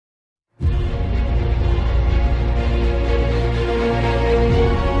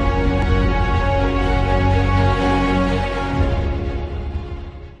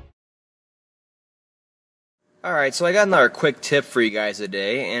Alright, so I got another quick tip for you guys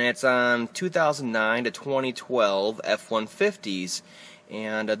today, and it's on 2009 to 2012 F150s,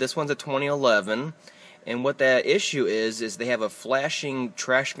 and this one's a 2011, and what that issue is they have a flashing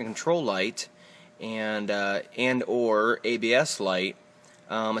traction control light and or ABS light,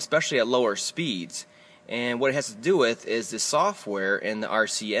 especially at lower speeds. And what it has to do with is the software in the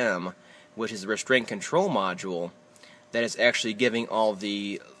RCM, which is the restraint control module, that is actually giving all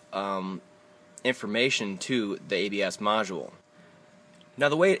the information to the ABS module. Now,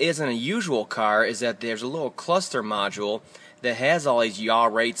 the way it is in a usual car is that there's a little cluster module that has all these yaw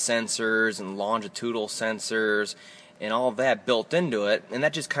rate sensors and longitudinal sensors and all of that built into it, and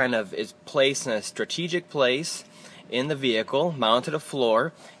that just kind of is placed in a strategic place in the vehicle, mounted to the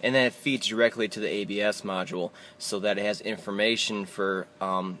floor, and then it feeds directly to the ABS module so that it has information for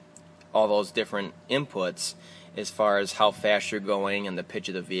all those different inputs as far as how fast you're going and the pitch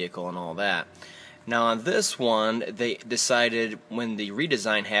of the vehicle and all that. Now on this one, they decided when the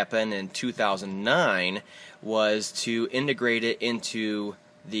redesign happened in 2009 was to integrate it into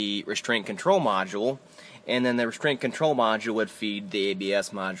the restraint control module, and then the restraint control module would feed the ABS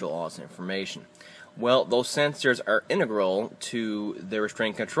module all this information. Well, those sensors are integral to the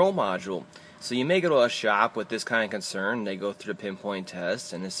restraint control module. So you may go to a shop with this kind of concern, they go through the pinpoint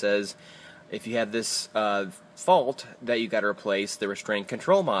test, and it says if you have this fault that you got to replace the restraint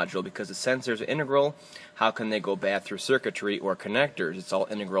control module because the sensors are integral. How can they go bad through circuitry or connectors? It's all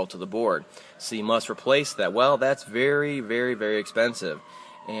integral to the board. So you must replace that. Well, that's very, very, very expensive.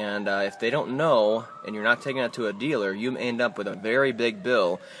 And if they don't know and you're not taking it to a dealer, you end up with a very big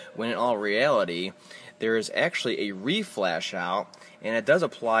bill when in all reality there is actually a reflash out, and it does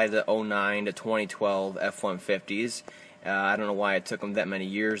apply to the 09 to 2012 F150s. I don't know why it took them that many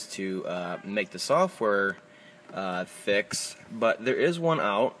years to make the software fix, but there is one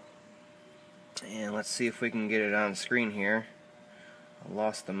out, and let's see if we can get it on screen here. I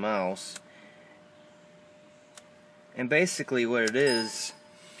lost the mouse. And basically what it is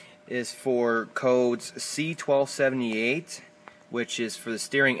for codes C1278, which is for the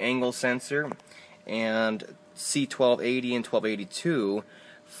steering angle sensor, and C1280 and 1282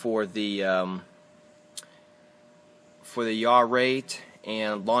 for the yaw rate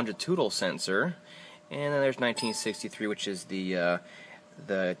and longitudinal sensor, and then there's 1963, which is the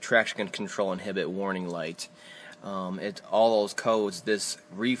traction control inhibit warning light. All those codes this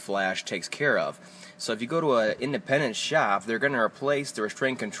reflash takes care of. So if you go to an independent shop, they're going to replace the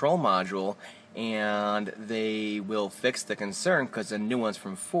restraint control module, and they will fix the concern because the new ones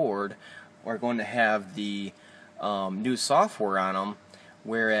from Ford are going to have the new software on them.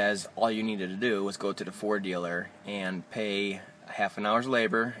 Whereas all you needed to do was go to the Ford dealer and pay half an hour's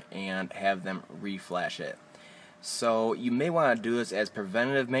labor and have them reflash it. So you may want to do this as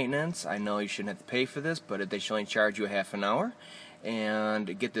preventative maintenance. I know you shouldn't have to pay for this, but they should only charge you a half an hour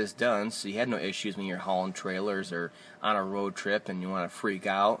and get this done so you had no issues when you're hauling trailers or on a road trip and you want to freak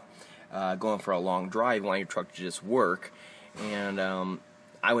out going for a long drive. You want your truck to just work, and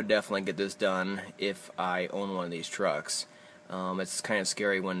I would definitely get this done if I own one of these trucks. It's kind of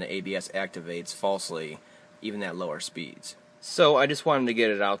scary when the ABS activates falsely, even at lower speeds. So I just wanted to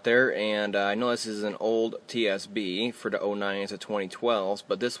get it out there, and I know this is an old TSB for the 09s to 2012s,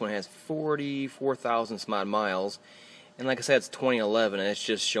 but this one has 44,000 some odd miles, and like I said, it's 2011, and it's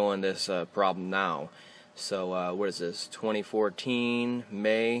just showing this problem now. So what is this, 2014,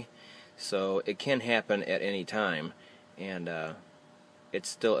 May? So it can happen at any time, and it's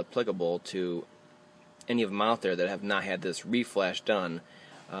still applicable to any of them out there that have not had this reflash done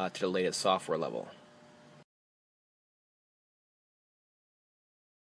to the latest software level.